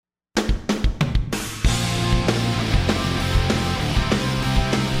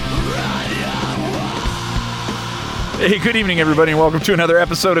Hey, good evening, everybody, and welcome to another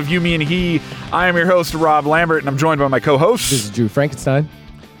episode of You, Me, and He. I am your host, Rob Lambert, and I'm joined by my co-host. This is Drew Frankenstein.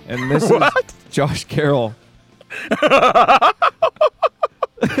 And this is Josh Carroll. What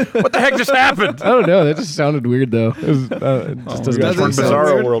the heck just happened? I don't know. That just sounded weird, though. It was, it just doesn't We're in sound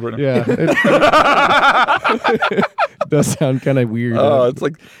bizarro weird. world right now. Yeah. It does sound kind of weird. Oh, it's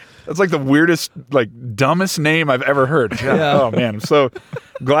like the weirdest, dumbest name I've ever heard. God, Yeah. Oh man, I'm so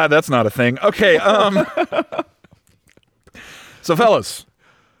glad that's not a thing. Okay, so fellas,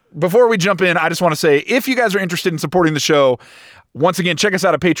 before we jump in, I just want to say, if you guys are interested in supporting the show, once again, check us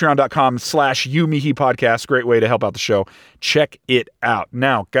out at patreon.com/YouMeHe podcast. Great way to help out the show. Check it out.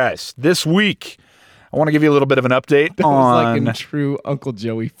 Now, guys, this week, I want to give you a little bit of an update That on... was like in true Uncle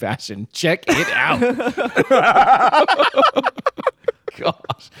Joey fashion. Check it out.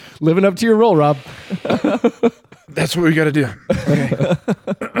 Gosh. Living up to your role, Rob. That's what we got to do. Okay.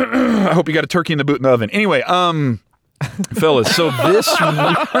 I hope you got a turkey in the boot in the oven. Anyway, fellas, so this...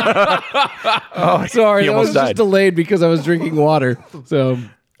 Oh, Sorry, he that almost was died. just delayed because I was drinking water. So,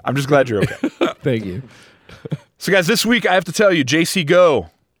 I'm just glad you're okay. thank you. So, guys, this week I have to tell you, JC Go,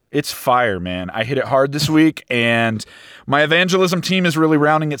 it's fire, man. I hit it hard this week, and my evangelism team is really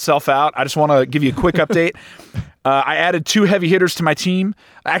rounding itself out. I just want to give you a quick update. I added 2 heavy hitters to my team.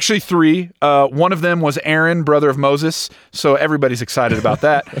 Actually, 3. One of them was Aaron, brother of Moses, so everybody's excited about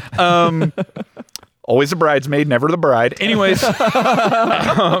that. Always a bridesmaid, never the bride. Anyways,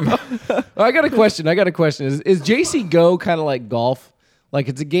 I got a question. Is JC Go kind of like golf? Like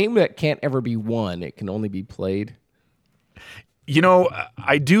it's a game that can't ever be won. It can only be played. you know,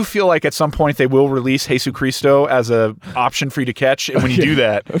 I do feel like at some point they will release Jesus Cristo as a option for you to catch, and when you do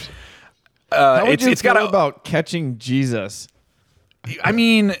that, How would you it's feel got about catching Jesus? I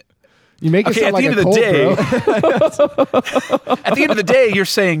mean, You make it okay, sound at like the a end of cult, the bro. day, at the end of the day, you're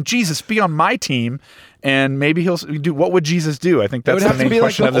saying, Jesus, be on my team, and maybe he'll do. What would Jesus do? I think It that's would the have to main be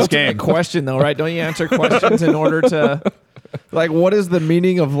like question the of this ultimate game. question, though, right? Don't you answer questions in order to, like, what is the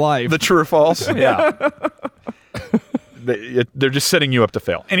meaning of life? The true or false? Yeah. They're just setting you up to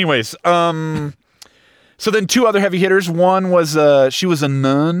fail. Anyways, so then 2 other heavy hitters. One was she was a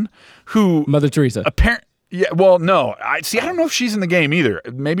nun who Mother Teresa. Yeah, well, no. I don't know if she's in the game either.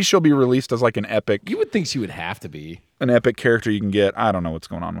 Maybe she'll be released as like an epic You would think she would have to be. character you can get. I don't know what's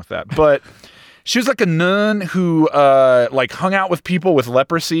going on with that. But she was like a nun who hung out with people with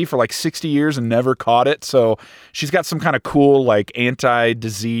leprosy for like 60 years and never caught it. So she's got some kind of cool like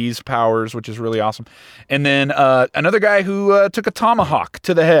anti-disease powers, which is really awesome. And then another guy who took a tomahawk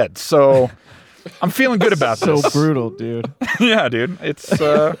to the head. So I'm feeling good about so this. brutal, dude. Yeah, dude.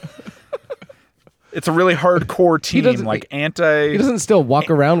 It's a really hardcore team, doesn't- like anti... He doesn't still walk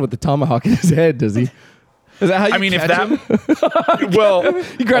around with the tomahawk in his head, does he? Is that how you I mean, if catch him? that... Well...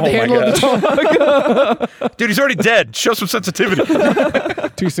 He grabbed the my handle of the tomahawk. Dude, he's already dead. Show some sensitivity.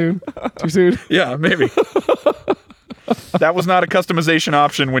 Too soon. Too soon. Yeah, maybe. That was not a customization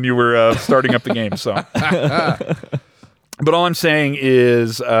option when you were starting up the game, so... But all I'm saying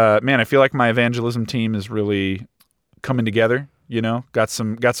is, man, I feel like my evangelism team is really coming together. You know, got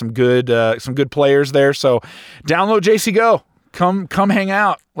some good players there. So, download JC Go. Come hang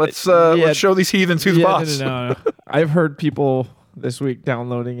out. Let's show these heathens who's boss. No. I've heard people this week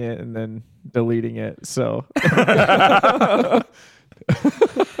downloading it and then deleting it. So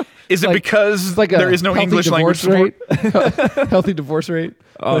Is it Like- because It's like a there is no healthy English language divorce support? rate. Healthy divorce rate.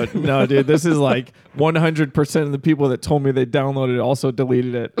 oh no, dude, this is like 100% of the people that told me they downloaded it also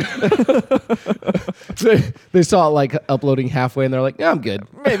deleted it. So they saw it like uploading halfway and they're like, yeah, I'm good.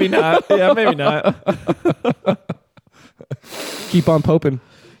 Maybe not. Yeah, maybe not. Keep on poping.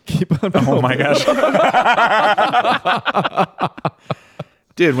 Keep on. Oh my gosh.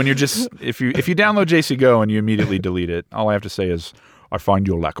 Dude, when you're just if you download JC Go and you immediately delete it, all I have to say is I find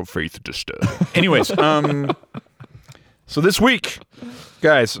your lack of faith disturbing. Anyways, so this week,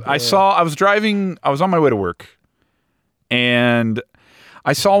 guys, I was on my way to work, and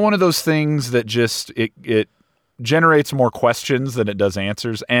I saw one of those things that just it generates more questions than it does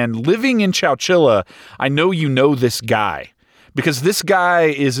answers. And living in Chowchilla, I know you know this guy because this guy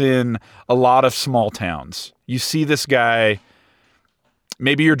is in a lot of small towns. You see this guy.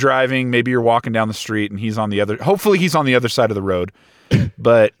 Maybe you're driving, maybe you're walking down the street, and hopefully he's on the other side of the road.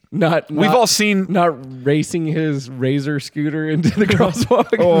 But we've all seen... Not racing his Razor scooter into the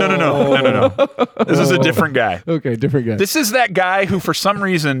crosswalk. No. This is a different guy. Okay, different guy. This is that guy who, for some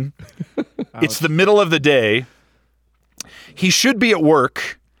reason, it's the middle of the day. He should be at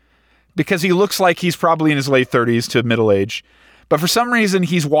work because he looks like he's probably in his late 30s to middle age. but for some reason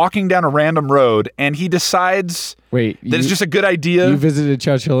he's walking down a random road and he decides Wait, that it's just a good idea. You visited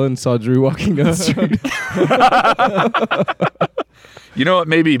Chowchilla and saw Drew walking down the street. You know what?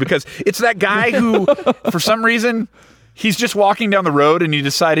 Maybe because it's that guy who, for some reason, he's just walking down the road and he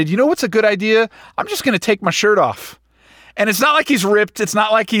decided, you know what's a good idea? I'm just going to take my shirt off. And it's not like he's ripped. It's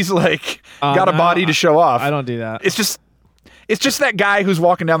not like he's like got a body to show off. I don't do that. It's just that guy who's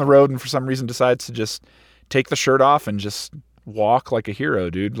walking down the road and for some reason decides to just take the shirt off and just walk like a hero,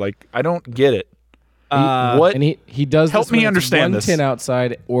 dude. Like, I don't get it. What? And he does Help this me when it's understand this. 110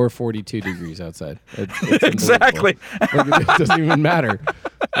 outside or 42 degrees outside. It's Exactly. unbelievable. Like, it doesn't even matter.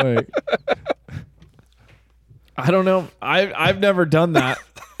 Like, I don't know. I've never done that,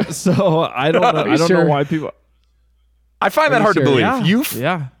 so I don't know. I don't sure? know why people. I find that you hard sure? to believe. Yeah. You've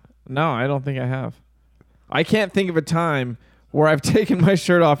Yeah. No, I don't think I have. I can't think of a time where I've taken my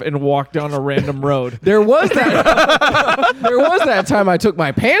shirt off and walked down a random road. there was that time I took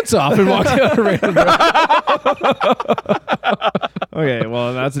my pants off and walked down a random road. Okay,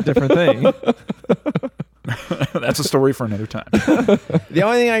 well, that's a different thing. That's a story for another time. The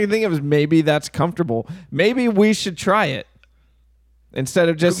only thing I can think of is maybe that's comfortable. Maybe we should try it instead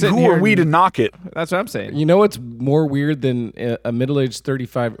of just sitting Who here. are we to knock it? That's what I'm saying. You know what's more weird than a middle-aged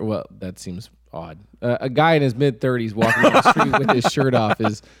 35? Well, that seems odd. A guy in his mid-30s walking down the street with his shirt off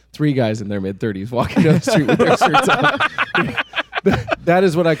is 3 guys in their mid-30s walking down the street with their shirts off. That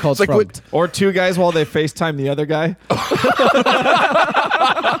is what I call like trumped. Or 2 guys while they FaceTime the other guy.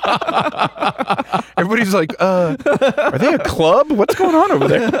 Everybody's like, are they a club? What's going on over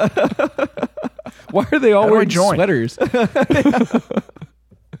there? Why are they all How do I wearing join? sweaters?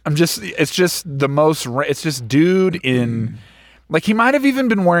 It's just dude in, like, he might have even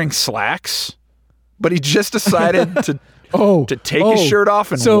been wearing slacks, but he just decided to take his shirt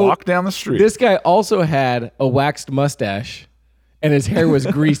off and So walk down the street. This guy also had a waxed mustache, and his hair was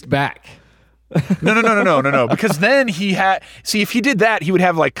greased back. No. Because then if he did that, he would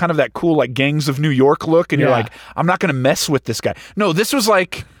have like kind of that cool like Gangs of New York look, and you're Yeah. like, I'm not going to mess with this guy. No, this was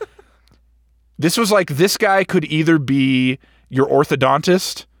like this guy could either be your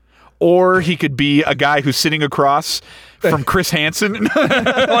orthodontist, or he could be a guy who's sitting across from Chris Hansen.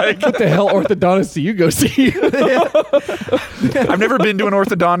 Like, What the hell orthodontist do you go see? I've never been to an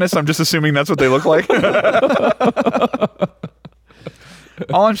orthodontist. I'm just assuming that's what they look like.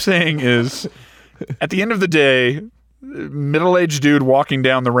 All I'm saying is, at the end of the day, middle-aged dude walking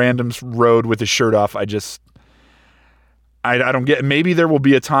down the random road with his shirt off, I don't get. Maybe there will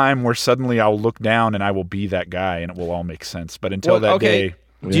be a time where suddenly I'll look down and I will be that guy, and it will all make sense. But until that day,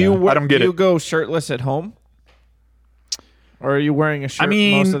 Do you I don't get do you it. go shirtless at home? Or are you wearing a shirt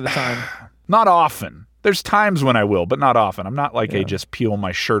most of the time? Not often. There's times when I will, but not often. I'm not like a just peel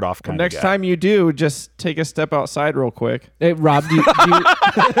my shirt off kind Next of guy. time you do, just take a step outside real quick. Hey, Rob, do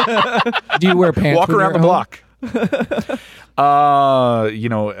you wear pants? Walk when around you're the at home?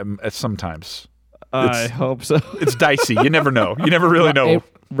 block. Sometimes. I hope so. It's dicey. You never know. You never really know. Hey,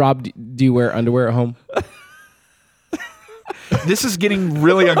 Rob, do you wear underwear at home? This is getting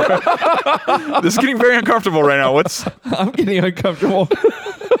really uncomfortable. This is getting very uncomfortable right now. I'm getting uncomfortable.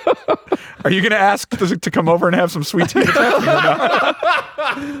 Are you going to ask to come over and have some sweet tea with me or not?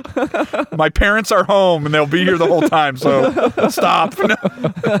 My parents are home and they'll be here the whole time, so stop.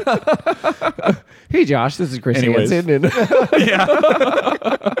 Hey, Josh, this is Chris Anyways. Hansen. And Yeah.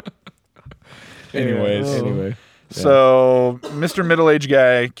 anyway. So, Mr. Middle-aged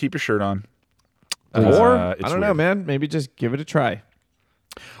guy, keep your shirt on. Or, I It's don't know, weird. man. Maybe just give it a try.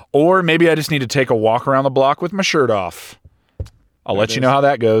 Or maybe I just need to take a walk around the block with my shirt off. I'll let you know how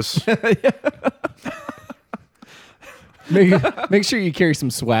that goes. Make sure you carry some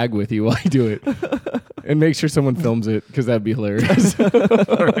swag with you while you do it. And make sure someone films it, because that'd be hilarious.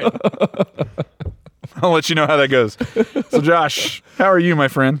 I'll let you know how that goes. So, Josh, how are you, my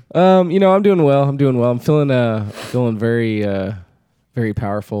friend? I'm doing well. I'm feeling very very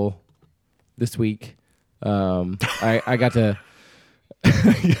powerful this week. I got to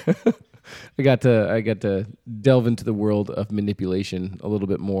I got to delve into the world of manipulation a little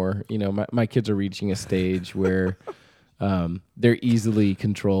bit more. You know, my kids are reaching a stage where they're easily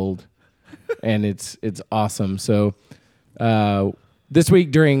controlled, and it's awesome. So this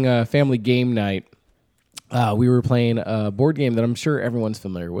week during family game night, we were playing a board game that I'm sure everyone's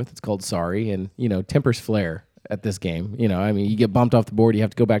familiar with. It's called Sorry, and tempers flare at this game. You get bumped off the board, you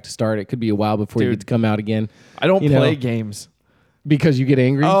have to go back to start. It could be a while before you get to come out again. I don't play games. Because you get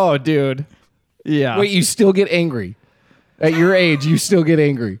angry? Oh, dude. Yeah. Wait, you still get angry? At your age, you still get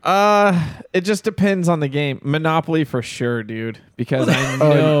angry? It just depends on the game. Monopoly for sure, dude. Because I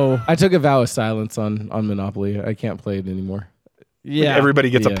know. I took a vow of silence on Monopoly. I can't play it anymore. Yeah. Everybody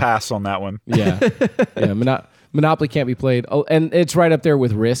gets a Yeah. pass on that one. Yeah, yeah. Monopoly can't be played. Oh, and it's right up there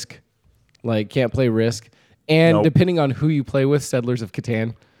with Risk. Like, can't play Risk. And Nope. depending on who you play with, Settlers of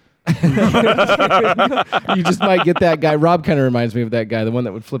Catan. You just might get that guy. Rob kind of reminds me of that guy, the one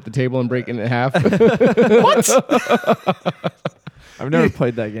that would flip the table and break it in half. I've never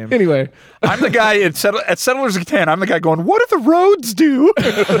played that game. Anyway, I'm the guy at Settlers of Catan. I'm the guy going, what do the roads do?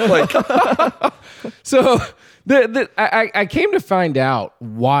 Like, so I came to find out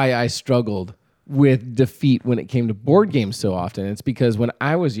why I struggled with defeat when it came to board games so often. It's because when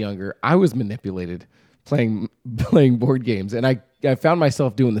I was younger, I was manipulated playing board games, and I found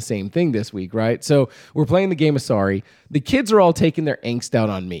myself doing the same thing this week, right? So we're playing the game of Sorry. The kids are all taking their angst out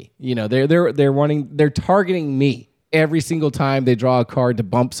on me. You know, they're targeting me every single time they draw a card to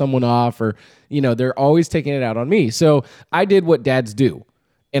bump someone off, or, you know, they're always taking it out on me. So I did what dads do,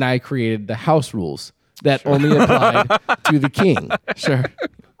 and I created the house rules that only applied to the king. Sure.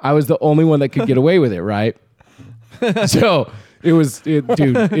 I was the only one that could get away with it, right? So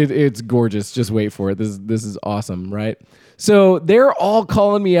it's gorgeous. Just wait for it. This is awesome, right? So they're all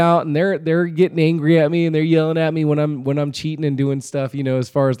calling me out, and they're getting angry at me, and they're yelling at me when I'm cheating and doing stuff. You know, as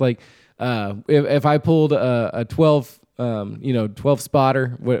far as like if I pulled a 12 12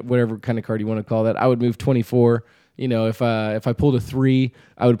 spotter, whatever kind of card you want to call that, I would move 24. You know, if I pulled a 3,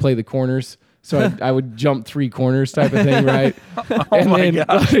 I would play the corners. So I would jump 3 corners type of thing, right?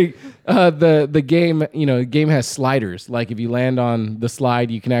 Like, the game, you know, the game has sliders. Like, if you land on the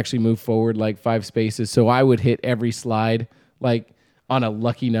slide, you can actually move forward like 5 spaces. So I would hit every slide like on a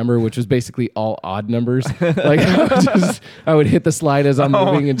lucky number, which was basically all odd numbers. Like, I would hit the slide as I'm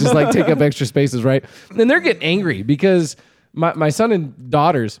moving and just like take up extra spaces, right? And they're getting angry because my son and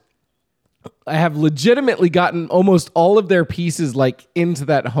daughters, I have legitimately gotten almost all of their pieces like into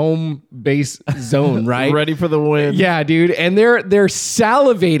that home base zone, right? Ready for the win. Yeah, dude. And they're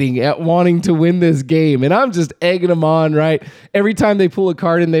salivating at wanting to win this game. And I'm just egging them on, right? Every time they pull a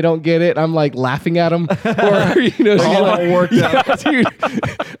card and they don't get it, I'm like laughing at them. Or, you know, all worked out. dude.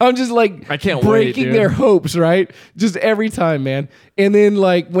 I'm just like I can't breaking wait, dude. their hopes, right? Just every time, man. And then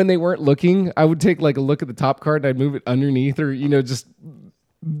like when they weren't looking, I would take like a look at the top card and I'd move it underneath, or, you know, just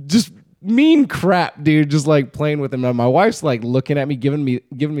mean crap, dude. Just like playing with him. Now, my wife's like looking at me, giving me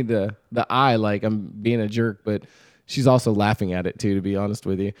the eye, like I'm being a jerk, but she's also laughing at it too, to be honest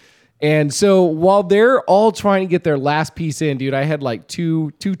with you. And so while they're all trying to get their last piece in, dude, I had like two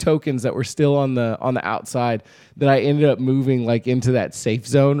tokens that were still on the outside that I ended up moving like into that safe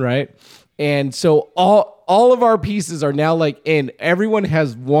zone, right? And so all of our pieces are now like in. Everyone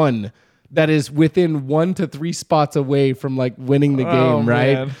has one that is within 1 to 3 spots away from like winning the game,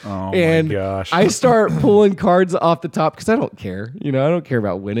 right? Man. oh And my gosh. I start pulling cards off the top because I don't care. You know, I don't care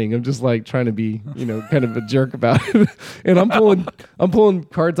about winning. I'm just like trying to be, you know, kind of a jerk about it. And I'm pulling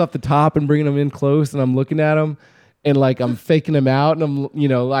cards off the top and bringing them in close, and I'm looking at them, and like I'm faking them out, and I'm, you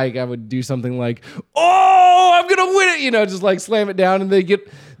know, like I would do something like, "Oh, I'm gonna win it," you know, just like slam it down, and they'd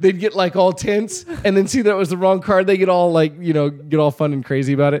get like all tense, and then see that it was the wrong card. They get all like, you know, get all fun and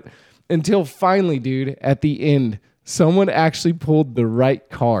crazy about it. Until finally, dude, at the end, someone actually pulled the right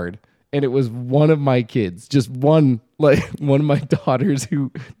card, and it was one of my kids, just one of my daughters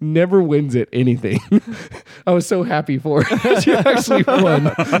who never wins at anything. I was so happy for her. She actually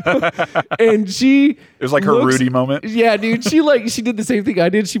won. And it was like her Rudy moment. Yeah, dude. She did the same thing I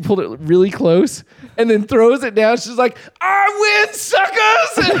did. She pulled it really close and then throws it down. She's like, "I win,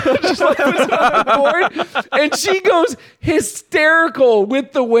 suckers!" And just like puts it on the board. And she goes hysterical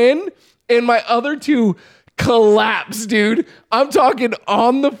with the win. And my other 2 collapse, dude. I'm talking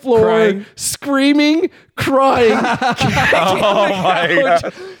on the floor, Crying. screaming, crying,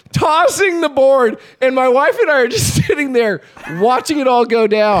 God. tossing the board. And my wife and I are just sitting there watching it all go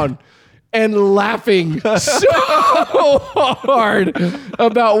down and laughing so hard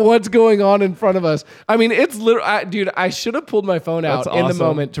about what's going on in front of us. I mean, it's literally, dude, I should have pulled my phone out That's in the awesome.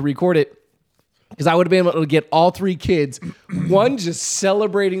 moment to record it, because I would have been able to get all 3 kids, one just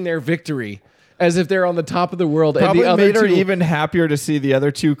celebrating their victory as if they're on the top of the world, Probably and the other made her 2 even happier to see the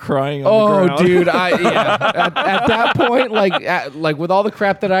other 2 crying on the Oh, ground. dude! At that point, like with all the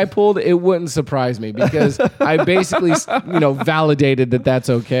crap that I pulled, it wouldn't surprise me, because I basically, you know, validated that that's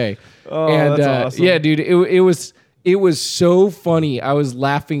okay. Oh, And that's awesome. yeah, dude, it was so funny. I was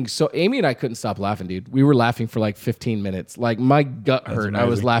laughing. So Amy and I couldn't stop laughing, dude. We were laughing for like 15 minutes. Like my gut hurt. I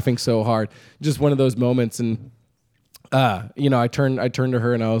was amazing. laughing so hard. Just one of those moments. And I turned to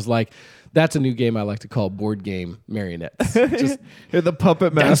her and I was like, that's a new game I like to call board game marionettes. Just You're the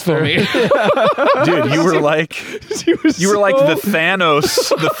puppet dance for master. me. Dude, you were like the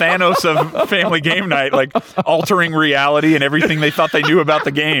Thanos of Family Game Night, like altering reality and everything they thought they knew about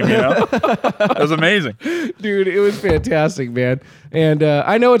the game. You know, it was amazing. Dude, it was fantastic, man. And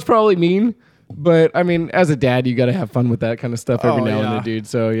I know it's probably mean, but I mean, as a dad, you got to have fun with that kind of stuff every Oh, now and yeah. then, dude.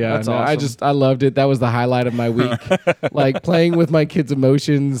 So yeah, That's awesome. I loved it. That was the highlight of my week. Like playing with my kids'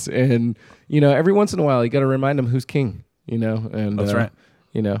 emotions, and every once in a while, you got to remind them who's king. And That's right.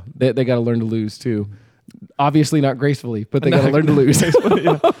 They got to learn to lose too. Obviously not gracefully, but they got to learn to lose.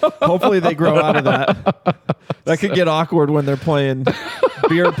 Yeah. Hopefully they grow out of that. That could get awkward when they're playing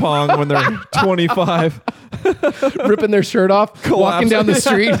beer pong when they're 25. Ripping their shirt off, walking down the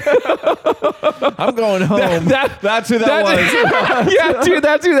street. I'm going home. That's who that was. Yeah, dude,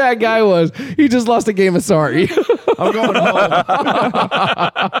 that's who that guy was. He just lost a game of sorry. I'm going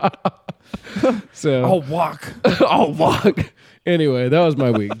home. So I'll walk. I'll walk. Anyway, that was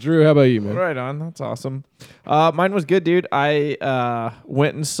my week. Drew, how about you, man? Right on. That's awesome. Mine was good, dude. I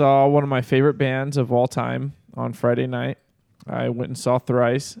went and saw one of my favorite bands of all time on Friday night. I went and saw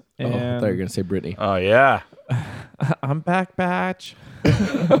Thrice. Oh, I thought you And were gonna say Britney. Oh yeah, I'm back, batch. I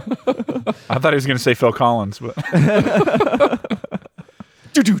thought he was going to say Phil Collins, but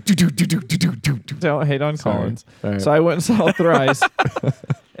Don't hate on Sorry. Collins. All right. So I went and saw Thrice,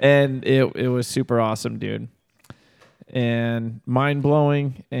 and it was super awesome, dude. And mind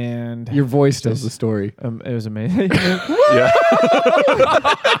blowing, and Your voice tells the story. it was amazing. yeah.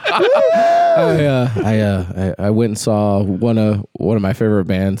 I went and saw one of my favorite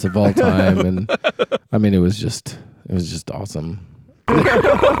bands of all time, and I mean it was just awesome.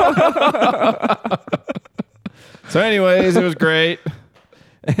 So, anyways, it was great.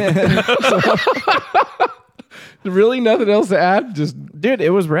 Really, nothing else to add? Just Dude, it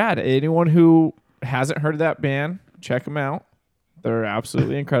was rad. Anyone who hasn't heard of that band, check them out. They're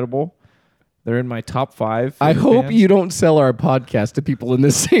absolutely incredible. They're in my top 5. I hope bands. you don't sell our podcast to people in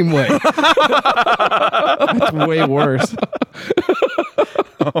the same way. It's way worse.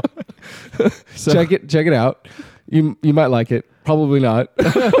 So, Check it out. You might like it. Probably not.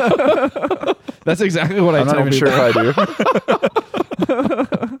 that's exactly what I I'm not tell even people. sure if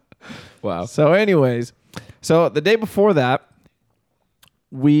I do. Wow. So, anyways, the day before that,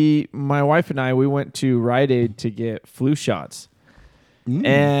 my wife and I, we went to Rite Aid to get flu shots.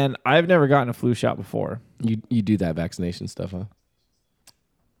 And I've never gotten a flu shot before. You do that vaccination stuff,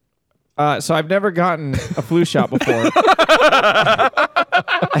 huh? So I've never gotten a flu shot before.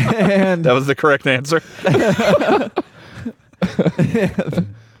 And That was the correct answer.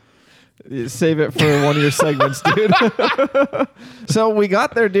 save it for one of your segments, dude. So we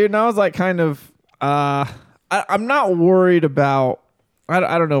got there, dude, and I was like kind of I'm not worried about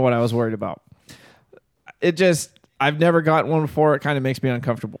I don't know what I was worried about. I've never gotten one before. It kind of makes me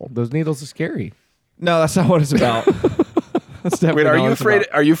uncomfortable. Those needles are scary. No, that's not what it's about. That's definitely Wait, are not you what it's afraid?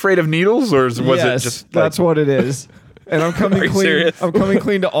 about. Are you afraid of needles, or was Yes, it just? that's what it is. And I'm coming Are you clean. serious? I'm coming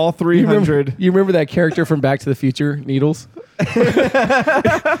clean to all 300. You remember that character from Back to the Future, Needles?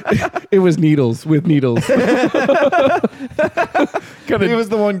 It was Needles with needles. He was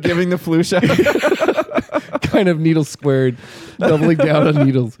the one giving the flu shot. Kind of needles squared, doubling down on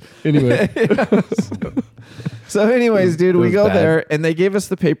needles. Anyway, So, anyways, dude, It we was go bad. there and they gave us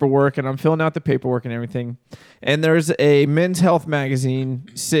the paperwork, and I'm filling out the paperwork and everything. And there's a Men's Health magazine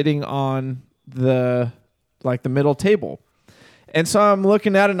sitting on the middle table. And so I'm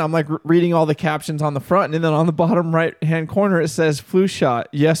looking at it and I'm like reading all the captions on the front, and then on the bottom right hand corner it says flu shot,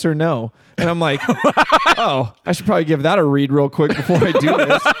 yes or no. And I'm like, oh, I should probably give that a read real quick before I do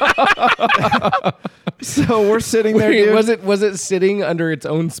this. So we're sitting there, wait, dude. was it sitting under its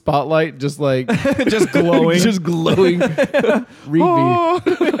own spotlight, just like just glowing. just glowing? Read me.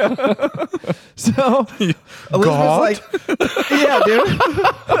 So Elizabeth's like, yeah,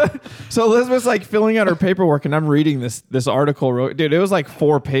 dude. So Elizabeth's like filling out her paperwork, and I'm reading this article. Dude, it was like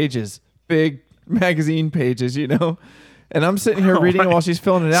 4 pages, big magazine pages, And I'm sitting here reading it while she's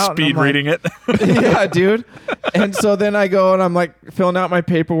filling it out. Speed and I'm reading it. like, yeah, dude. And so then I go and I'm like filling out my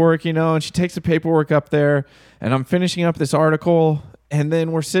paperwork, and she takes the paperwork up there, and I'm finishing up this article, and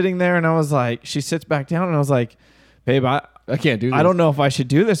then we're sitting there, and I was like, she sits back down, and I was like, babe, I can't do this. I don't know if I should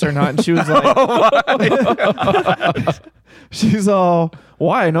do this or not. And she was like, she's all,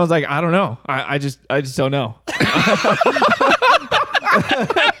 why? And I was like, I don't know. I just don't know.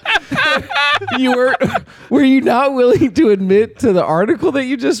 Were you not willing to admit to the article that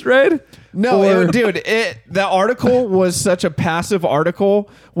you just read? No, Or- dude, the article was such a passive article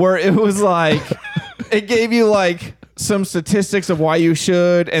where it was like, it gave you like some statistics of why you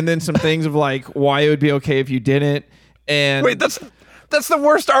should, and then some things of like why it would be okay if you didn't. And Wait, that's the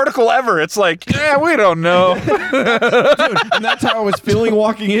worst article ever. It's like, yeah, we don't know. dude, and that's how I was feeling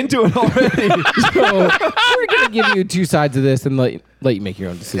walking into it already. So we're gonna give you two sides of this and let you make your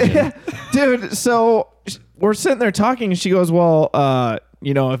own decision. Yeah, dude. So we're sitting there talking, and she goes, "Well,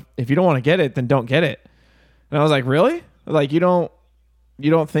 if you don't want to get it, then don't get it." And I was like, "Really? Like you don't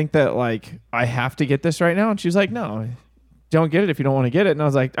think that like I have to get this right now?" And she was like, "No, don't get it if you don't want to get it." And I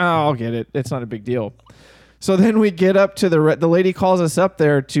was like, "Oh, I'll get it. It's not a big deal." So then we get up to the lady calls us up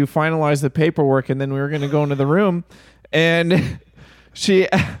there to finalize the paperwork, and then we were going to go into the room, and she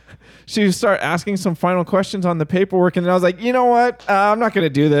start asking some final questions on the paperwork, and then I was like, you know what? I'm not going to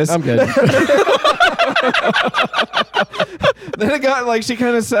do this. I'm good. Then it got like she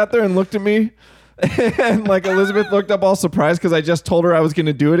kind of sat there and looked at me, and like Elizabeth looked up all surprised because I just told her I was going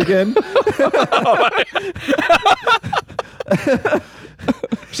to do it again.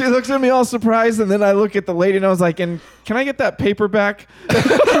 She looks at me all surprised, and then I look at the lady, and I was like, "And can I get that paper back?"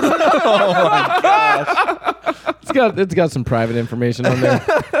 Oh my gosh. It's got some private information on there.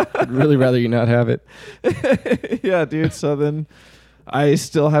 I'd really rather you not have it. Yeah, dude. So then I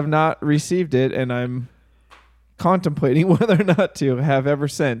still have not received it, and I'm contemplating whether or not to have ever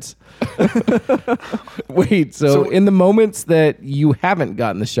since. Wait, so in the moments that you haven't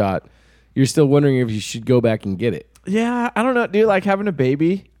gotten the shot, you're still wondering if you should go back and get it. Yeah, I don't know. Do you like having a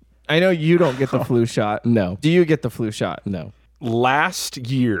baby? I know you don't get the flu shot. No. Do you get the flu shot? No. Last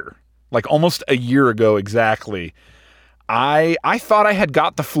year, like almost a year ago exactly, I thought I had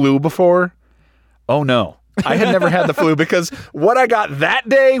got the flu before. Oh no. I had never had the flu because what I got that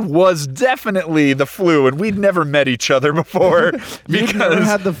day was definitely the flu, and we'd never met each other before. You've never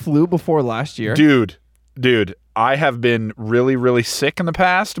had the flu before last year? Dude, I have been really, really sick in the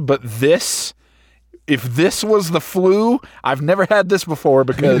past, but if this was the flu, I've never had this before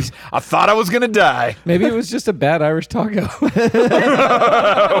because I thought I was going to die. Maybe it was just a bad Irish taco.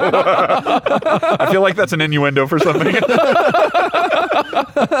 I feel like that's an innuendo for something.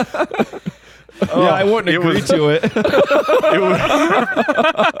 Yeah, I wouldn't agree to it.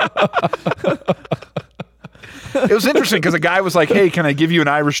 It was interesting because a guy was like, "Hey, can I give you an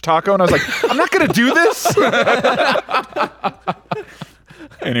Irish taco?" And I was like, "I'm not going to do this."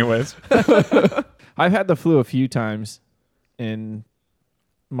 Anyways. I've had the flu a few times in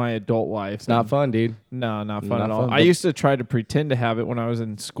my adult life. It's not fun, dude. No, not fun Not at all. fun, I but- used to try to pretend to have it when I was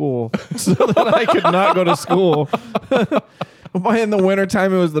in school so that I could not go to school. In the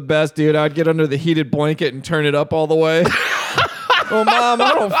wintertime, it was the best, dude. I'd get under the heated blanket and turn it up all the way. Oh, Mom,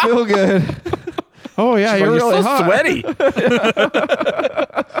 I don't feel good. Oh, yeah, you're You're really so hot. sweaty.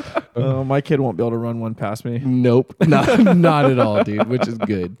 My kid won't be able to run one past me. Nope. Not at all, dude, which is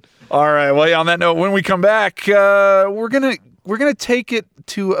good. All right. Well, yeah, on that note, when we come back, we're gonna take it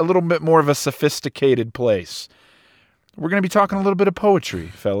to a little bit more of a sophisticated place. We're gonna be talking a little bit of poetry,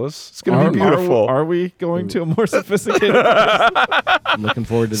 fellas. It's gonna be beautiful. Are we going to a more sophisticated place? I'm looking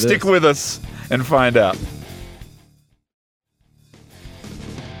forward to this. Stick with us and find out.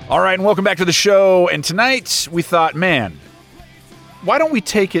 All right, and welcome back to the show. And tonight we thought, man, why don't we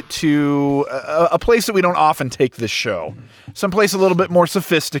take it to a place that we don't often take this show? Someplace a little bit more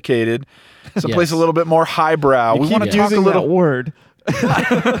sophisticated, someplace Yes. a little bit more highbrow. We want to talk a using little. that word.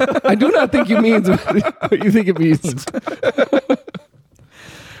 I do not think you mean what you think it means.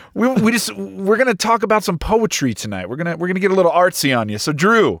 We're gonna talk about some poetry tonight. We're gonna get a little artsy on you. So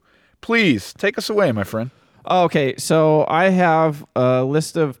Drew, please take us away, my friend. Okay, so I have a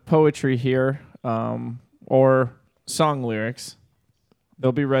list of poetry here, or song lyrics.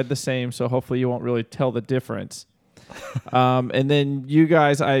 They'll be read the same, so hopefully you won't really tell the difference. And then you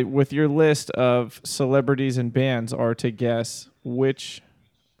guys, with your list of celebrities and bands, are to guess which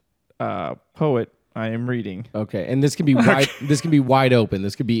poet I am reading. Okay, and this can be wide. This can be wide open.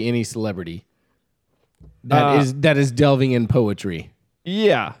 This could be any celebrity that is delving in poetry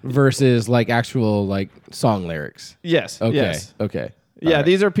Yeah. versus like actual like song lyrics. Yes. Okay. Yes. Okay. Yeah. All right.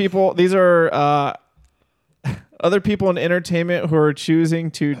 These are people. These are other people in entertainment who are choosing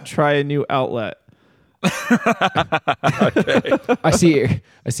to try a new outlet. I see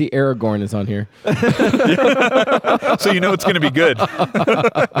Aragorn is on here. So you know it's gonna be good.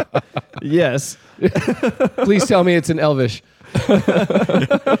 Yes. Please tell me it's an Elvish.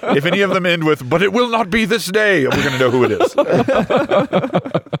 If any of them end with "but it will not be this day," we're gonna know who it is.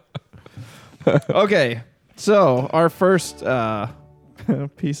 Okay. So our first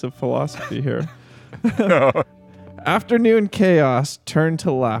piece of philosophy here. Afternoon chaos turned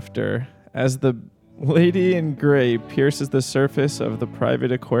to laughter as the lady in gray pierces the surface of the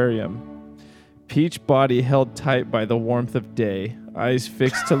private aquarium. Peach body held tight by the warmth of day. Eyes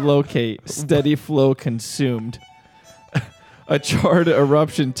fixed to locate. Steady flow consumed. A charred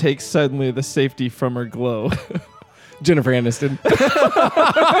eruption takes suddenly the safety from her glow. Jennifer Aniston.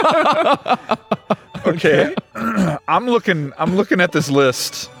 Okay. I'm looking at this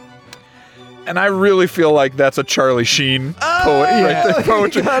list, and I really feel like that's a Charlie Sheen poet right there.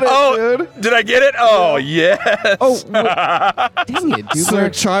 Poetry. Got it, Oh, dude. did I get it? Oh, yes. Oh, dang it, dude. Sir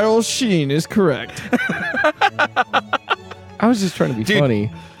Charles Sheen is correct. I was just trying to be Dude.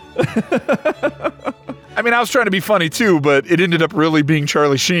 funny. I mean, I was trying to be funny too, but it ended up really being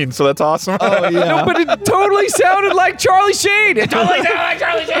Charlie Sheen, so that's awesome. Oh, yeah. No, but it totally sounded like Charlie Sheen. It totally sounded like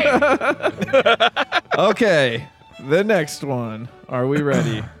Charlie Sheen. Okay, the next one. Are we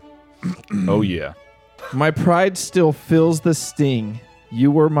ready? Oh, yeah. My pride still feels the sting.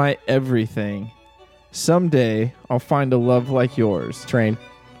 You were my everything. Someday I'll find a love like yours. Train.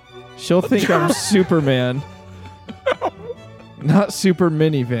 She'll think I'm Superman, not Super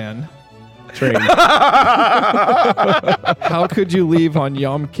Minivan. Train. How could you leave on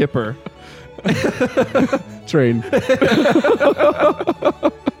Yom Kippur? Train.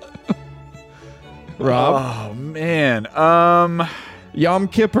 Rob, Oh, man. Yom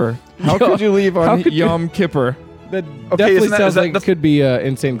Kippur. How could you leave How on could you- Yom Kippur? That Okay, definitely isn't that- sounds is that- like it could be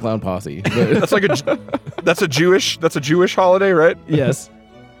Insane Clown Posse. But That's like that's a Jewish holiday, right? Yes.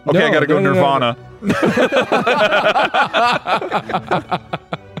 Okay, No, I gotta go no, no, no. Nirvana.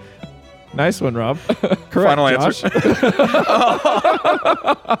 Nice one, Rob. Correct. Final Josh. answer.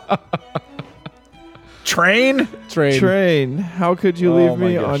 Train? Train. How could you Oh leave my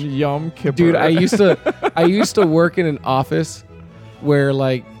me gosh. on Yom Kippur? Dude, I used to work in an office where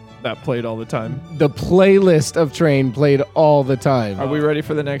like that played all the time. the playlist of Train played all the time. Are we ready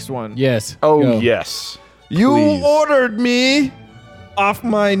for the next one? Yes. Oh, Go. yes. You Please. ordered me off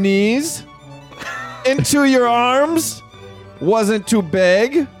my knees into your arms. Wasn't to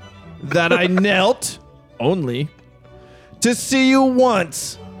beg that I knelt only to see you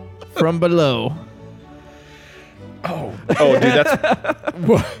once from below. Oh, dude,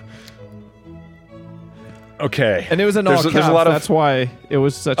 that's... Okay. And it was in There's all a- there's caps. a lot of- That's why it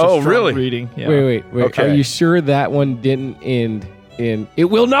was such a Oh, strong really? reading. Yeah. Wait. Okay. Are you sure that one didn't end in "It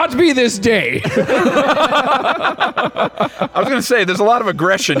will not be this day"? I was gonna say there's a lot of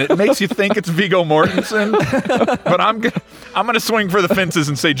aggression. It makes you think it's Viggo Mortensen, but I'm gonna swing for the fences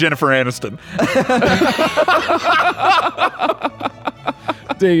and say Jennifer Aniston.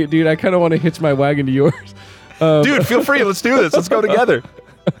 Dang it, dude! I kind of want to hitch my wagon to yours. Dude, feel free. Let's do this. Let's go together.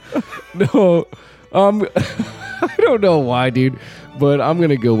 No, I don't know why, dude, but I'm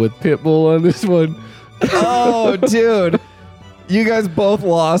gonna go with Pitbull on this one. Oh, dude. You guys both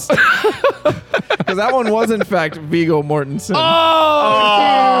lost. Because that one was, in fact, Viggo Mortensen.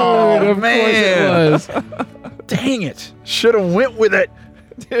 Oh, Dude, of man. course it was. Dang it. Should have went with it.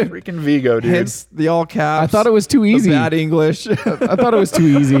 Freaking Vigo, dude. Hence the all caps. I thought it was too the easy. bad English. I thought it was too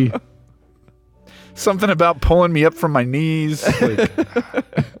easy. Something about pulling me up from my knees. Like,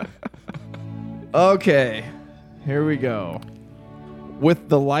 Okay, here we go. With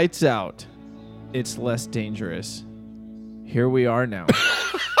the lights out, it's less dangerous. Here we are now.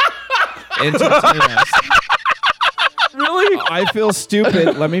 Entertain us. Really? I feel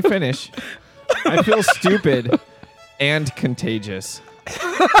stupid. Let me finish. I feel stupid and contagious.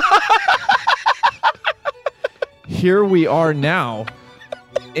 Here we are now.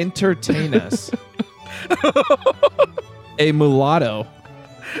 Entertain us. A mulatto.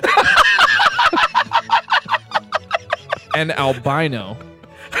 An albino.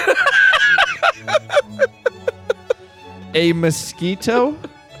 A mosquito.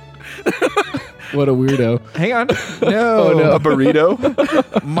 What a weirdo. Hang on. No. Oh, no. a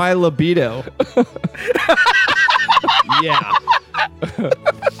burrito. My libido. Yeah.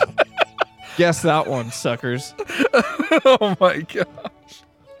 Guess that one, suckers. Oh my god.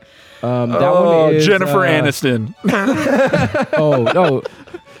 That Oh, one is Jennifer Aniston. Oh no.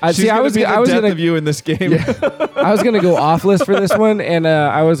 She's I gonna was be the I was death gonna of you in this game. I was gonna go off list for this one, and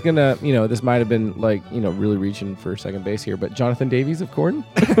I was gonna, this might have been like, really reaching for second base here, but Jonathan Davies of Corn.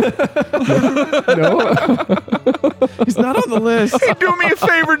 No, He's not on the list. Hey, do me a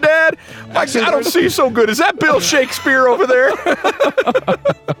favor, Dad. I don't see so good. Is that Bill Shakespeare over there?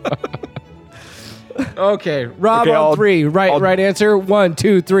 okay, Rob Okay, on I'll- three. Right answer. 1,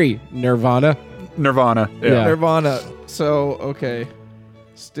 2, 3. Nirvana. Nirvana. Yeah. Nirvana. So, okay.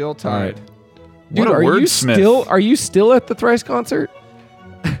 Still tied. Dude, What a are you wordsmith. still at the Thrice concert?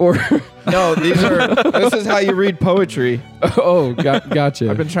 Or No, this is how you read poetry. gotcha.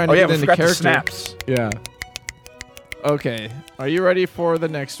 I've been trying Oh to yeah, get we into forgot the character. snaps. yeah. Okay. Are you ready for the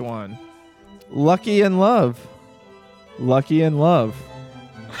next one? Lucky in love. Lucky in love.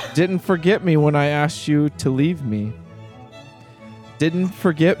 Didn't forget me when I asked you to leave me. Didn't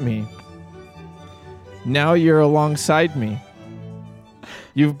forget me. Now you're alongside me.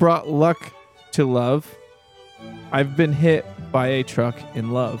 You've brought luck to love. I've been hit by a truck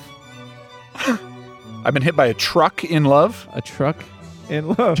in love. I've been hit by a truck in love. A truck in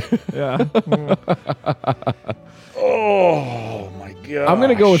love. Yeah. Oh my god. I'm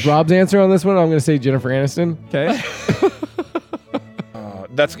gonna go with Rob's answer on this one. I'm gonna say Jennifer Aniston. Okay.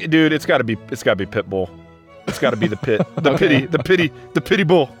 That's dude. It's got to be Pitbull. It's got to be the pit. The pity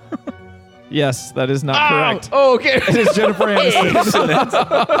bull. Yes, that is not correct. Oh, okay. It is Jennifer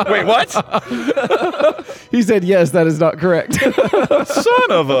Aniston. Wait, what? He said yes. That is not correct.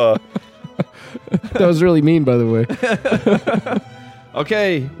 Son of a. That was really mean, by the way.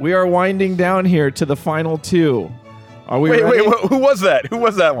 Okay, we are winding down here to the final two. Are we Wait, ready? who was that? Who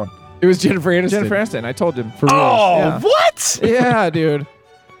was that one? It was Jennifer Aniston. Jennifer Aniston. I told him. For real. Oh, Yeah. what? Yeah, dude.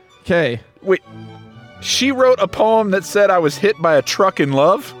 Okay. Wait. She wrote a poem that said I was hit by a truck in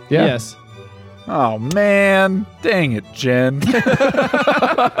love? Yeah. Yes. Oh, man. Dang it, Jen.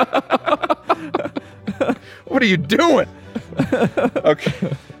 What are you doing?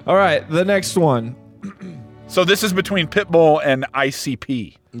 Okay. All right, the next one. So this is between Pitbull and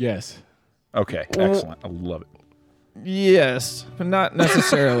ICP. Yes. Okay, excellent. I love it. Yes, but not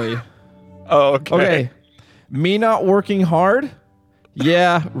necessarily. Oh, okay. Okay. Me not working hard?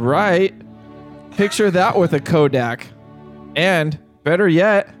 Yeah, right. Picture that with a Kodak. And, better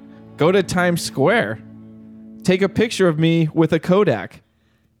yet, go to Times Square. Take a picture of me with a Kodak.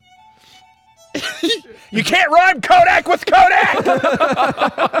 You can't rhyme Kodak with Kodak!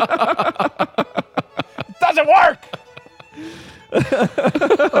 It doesn't work!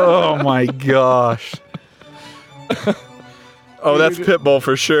 Oh my gosh. Oh, that's Pitbull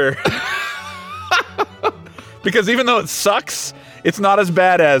for sure. Because even though it sucks, it's not as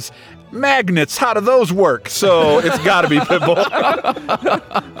bad as magnets. How do those work? So it's got to be Pitbull.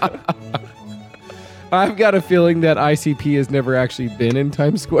 I've got a feeling that ICP has never actually been in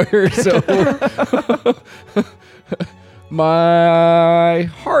Times Square, so my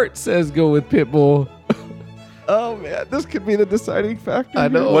heart says go with Pitbull. Oh man, this could be the deciding factor. I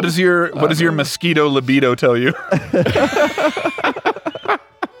know. What does your mosquito libido tell you?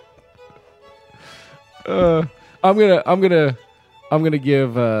 I'm gonna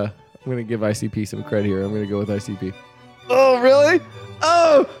give ICP some credit here. I'm gonna go with ICP. Oh, really?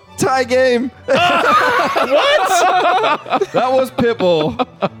 Oh, tie game. What? That was Pitbull.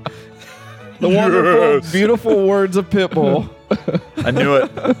 The wonderful, beautiful words of Pitbull. I knew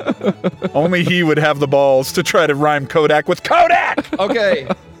it. Only he would have the balls to try to rhyme Kodak with Kodak. Okay.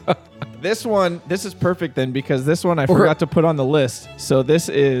 This is perfect then because this one I forgot to put on the list. So this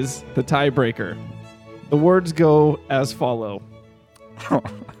is the tiebreaker. The words go as follow.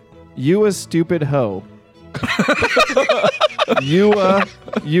 You a stupid hoe.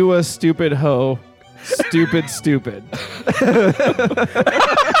 You a stupid hoe. Stupid.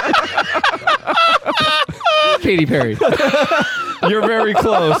 Katy Perry. You're very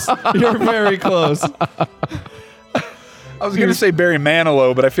close. You're very close. I was going to say Barry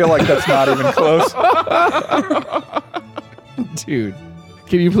Manilow, but I feel like that's not even close. Dude.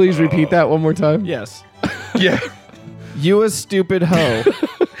 Can you please repeat that one more time? Yes. Yeah. You a stupid hoe.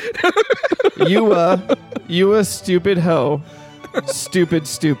 You a stupid hoe. Stupid.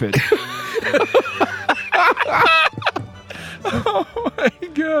 Oh my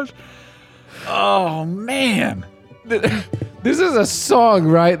gosh. Oh man. This is a song,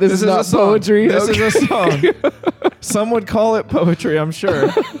 right? This is not a song. poetry. This Okay. is a song. Some would call it poetry, I'm sure.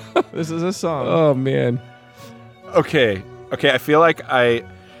 This is a song. Oh man. Okay. I feel like I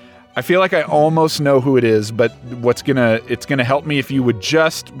almost know who it is, but it's gonna help me if you would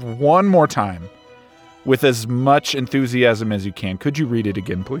just one more time, with as much enthusiasm as you can. Could you read it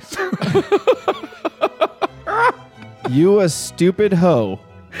again, please? You a stupid hoe.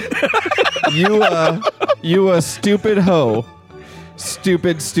 You a stupid hoe.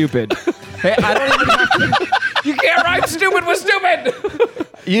 Stupid. Hey, I don't even have to. You can't write stupid with stupid.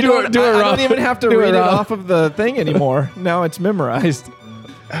 You Do it, don't. do it, I Rob. don't even have to Do it, read it Rob. off of the thing anymore. Now it's memorized.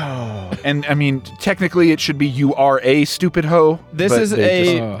 And I mean, technically, it should be you are a stupid hoe. This but is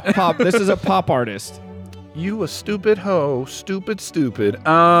they a just- pop. This is a pop artist. you a stupid hoe, stupid.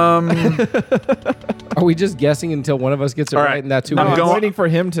 Are we just guessing until one of us gets it All right, right. and that's who No, I'm wins? I'm going- waiting for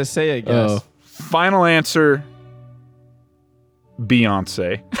him to say a guess. Oh. Final answer.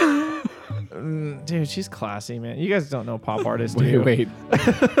 Beyonce. Dude, she's classy, man. You guys don't know pop artists, do you? Wait.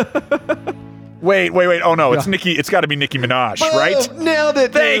 Wait. Oh no, it's Nicki. It's got to be Nicki Minaj, right? Oh, nailed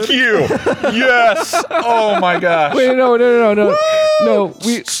it. Thank dude. you. Yes. Oh my gosh. Wait, no. No,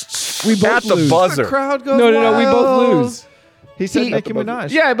 we both At the lose. buzzer. The crowd goes No, we both wild. lose. He said Nicki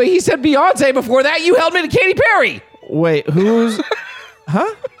Minaj. Yeah, but he said Beyonce before that. You held me to Katy Perry. Wait, who's?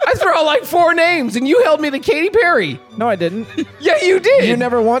 Huh? I threw out like 4 names, and you held me to Katy Perry. No, I didn't. Yeah, you did. You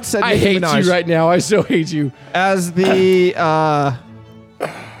never once said I Nicki hate Minaj. you right now. I so hate you. As the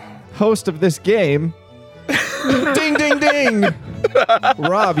host of this game, ding, ding, ding.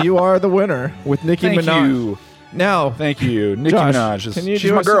 Rob, you are the winner with Nicki Thank Minaj. you. Now, Thank you. Nicki Josh, Minaj is can you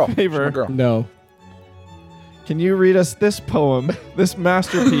she's do my us a girl. favor? She's my girl. No. can you read us this poem, this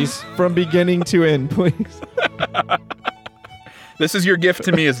masterpiece from beginning to end, please? This is your gift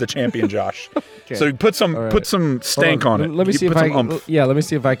to me as the champion, Josh. So put some All right. put some stank on it. Let me You see if put I some can. oomph. Yeah, let me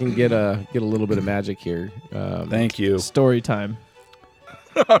see if I can get a little bit of magic here. Thank you. Story time.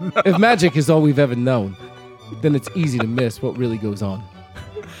 If magic is all we've ever known, then it's easy to miss what really goes on.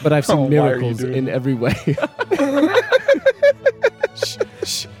 But I've seen Oh, why are you miracles doing in every way. Shh.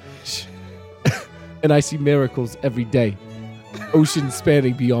 And I see miracles every day. Oceans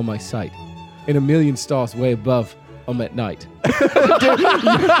spanning beyond my sight. And 1,000,000 stars way above them at night.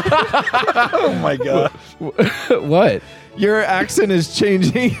 Oh my god. What? Your accent is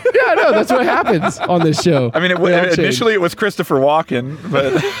changing. Yeah, no, that's what happens on this show. I mean, They all change. initially it was Christopher Walken,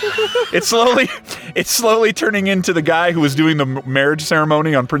 but it's slowly turning into the guy who was doing the marriage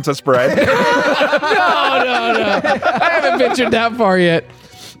ceremony on Princess Bride. No. I haven't ventured that far yet.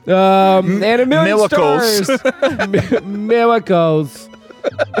 And 1,000,000 Miracles. stars. Miracles.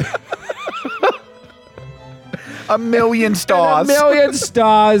 1,000,000 stars. 1,000,000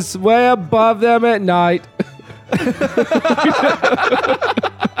 stars way above them at night.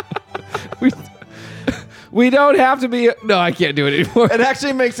 we don't have to be. No, I can't do it anymore. It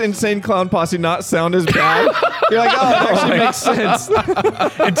actually makes Insane Clown Posse not sound as bad. You're like, oh, it actually makes sense.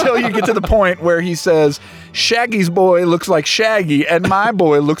 Until you get to the point where he says, Shaggy's boy looks like Shaggy and my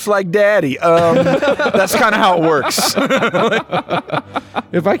boy looks like Daddy. That's kind of how it works.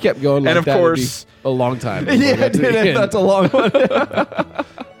 If I kept going like And of that, course- it'd be a long time. before we Yeah, got to the dude, end. that's a long one.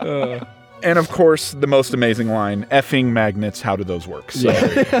 And of course, the most amazing line, effing magnets, how do those work? So,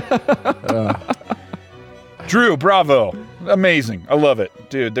 Drew, bravo. Amazing. I love it.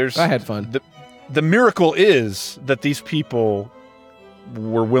 Dude, I had fun. The miracle is that these people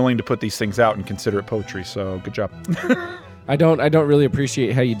were willing to put these things out and consider it poetry. So good job. I don't really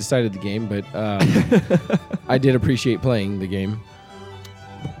appreciate how you decided the game, but I did appreciate playing the game.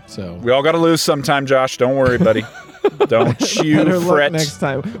 So We all got to lose sometime, Josh. Don't worry, buddy. Don't you Better luck fret. next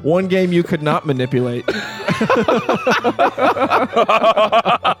time. One game you could not manipulate.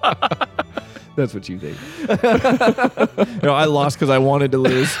 that's what you think. No, I lost because I wanted to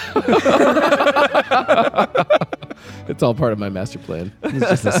lose. It's all part of my master plan. It's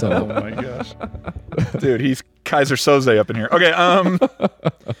just a Oh setup. my gosh. Dude, he's Kaiser Soze up in here. Okay, all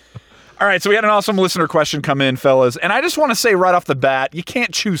right, so we had an awesome listener question come in, fellas. And I just want to say right off the bat, you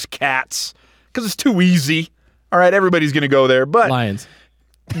can't choose cats because it's too easy. All right, everybody's going to go there. But Lions.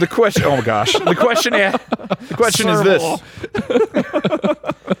 the question, oh my gosh. The question is this.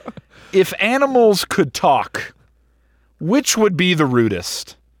 If animals could talk, which would be the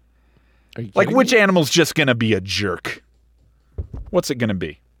rudest? Are you Like, kidding which me? animal's just going to be a jerk? What's it going to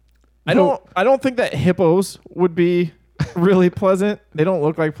be? I don't think that hippos would be really pleasant. They don't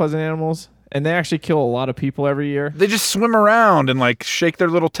look like pleasant animals, and they actually kill a lot of people every year. They just swim around and like shake their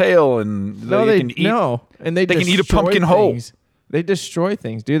little tail and they can eat. no, and they can eat a destroy pumpkin whole. things. They destroy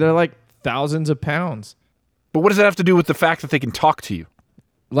things, dude. They're like thousands of pounds. But what does that have to do with the fact that they can talk to you?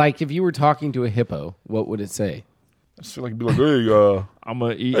 Like, if you were talking to a hippo, what would it say? I just feel like it'd be like, hey, I'm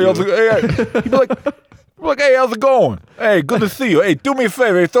gonna eat hey, how's it, hey, he'd be like, hey, how's it going? Hey, good to see you. Hey, do me a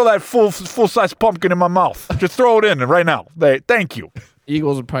favor. Hey, throw that full size pumpkin in my mouth. Just throw it in right now. Hey, thank you.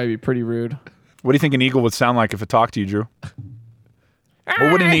 Eagles would probably be pretty rude. What do you think an eagle would sound like if it talked to you, Drew?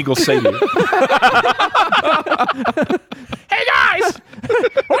 What would an eagle say to you? Hey guys,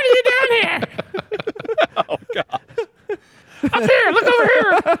 what are you doing here? Oh God! Up here, look over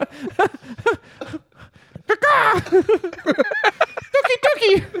here.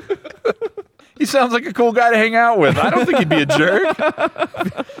 Dookie. He sounds like a cool guy to hang out with. I don't think he'd be a jerk.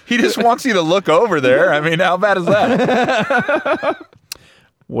 He just wants you to look over there. I mean, how bad is that?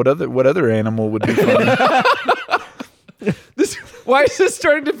 What other animal would be funny? Why is this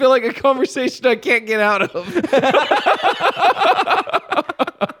starting to feel like a conversation I can't get out of?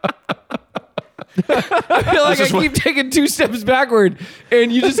 I feel like I keep taking 2 steps backward,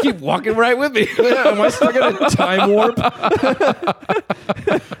 and you just keep walking right with me. Am I stuck in a time warp?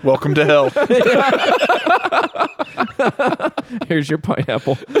 Welcome to hell. Here's your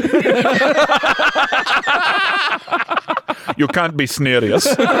pineapple. You can't be serious.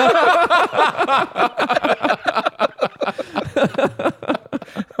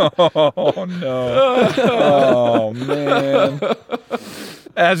 Oh, no. Oh, man.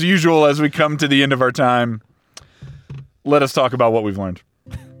 As usual, as we come to the end of our time, let us talk about what we've learned.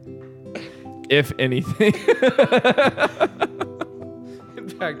 If anything. In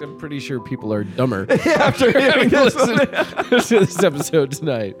fact, I'm pretty sure people are dumber After hearing this one. to this episode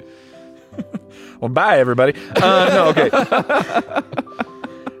tonight. Well, bye, everybody. No, okay.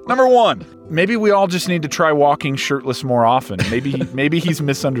 Number 1, maybe we all just need to try walking shirtless more often. Maybe he's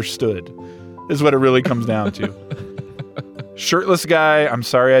misunderstood, is what it really comes down to. Shirtless guy, I'm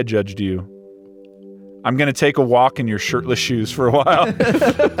sorry I judged you. I'm going to take a walk in your shirtless shoes for a while.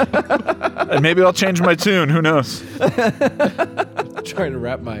 And maybe I'll change my tune. Who knows? Trying to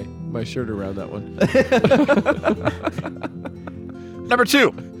wrap my shirt around that one. Number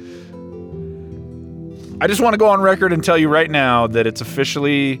 2. I just want to go on record and tell you right now that it's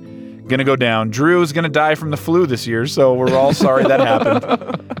officially going to go down. Drew is going to die from the flu this year, so we're all sorry that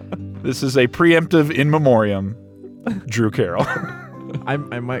happened. This is a preemptive in memoriam. Drew Carroll. I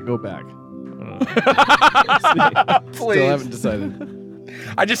might go back. Still haven't decided.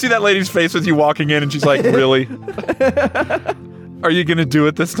 I just see that lady's face with you walking in, and she's like, really? Are you going to do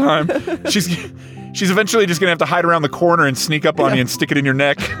it this time? She's eventually just going to have to hide around the corner and sneak up on you and stick it in your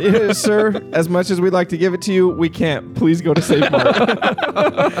neck. Sir, as much as we'd like to give it to you, we can't. Please go to Safe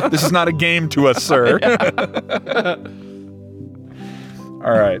Mart. This is not a game to us, sir.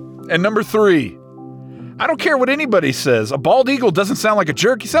 All right. And number 3. I don't care what anybody says. A bald eagle doesn't sound like a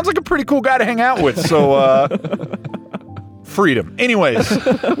jerk. He sounds like a pretty cool guy to hang out with. So, freedom. Anyways,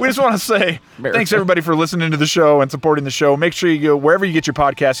 we just want to say thanks, everybody, for listening to the show and supporting the show. Make sure you go wherever you get your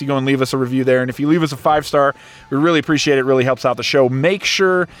podcasts, you go and leave us a review there. And if you leave us a 5-star, we really appreciate it. It really helps out the show. Make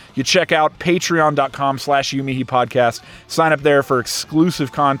sure you check out patreon.com/YouMeHe podcast. Sign up there for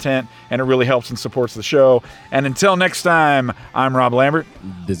exclusive content, and it really helps and supports the show. And until next time, I'm Rob Lambert.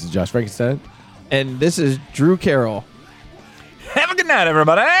 This is Josh Frankenstein. And this is Drew Carroll. Have a good night,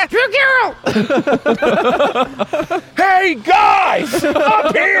 everybody. Drew Carroll! Hey, guys!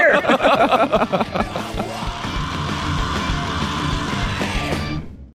 Up here!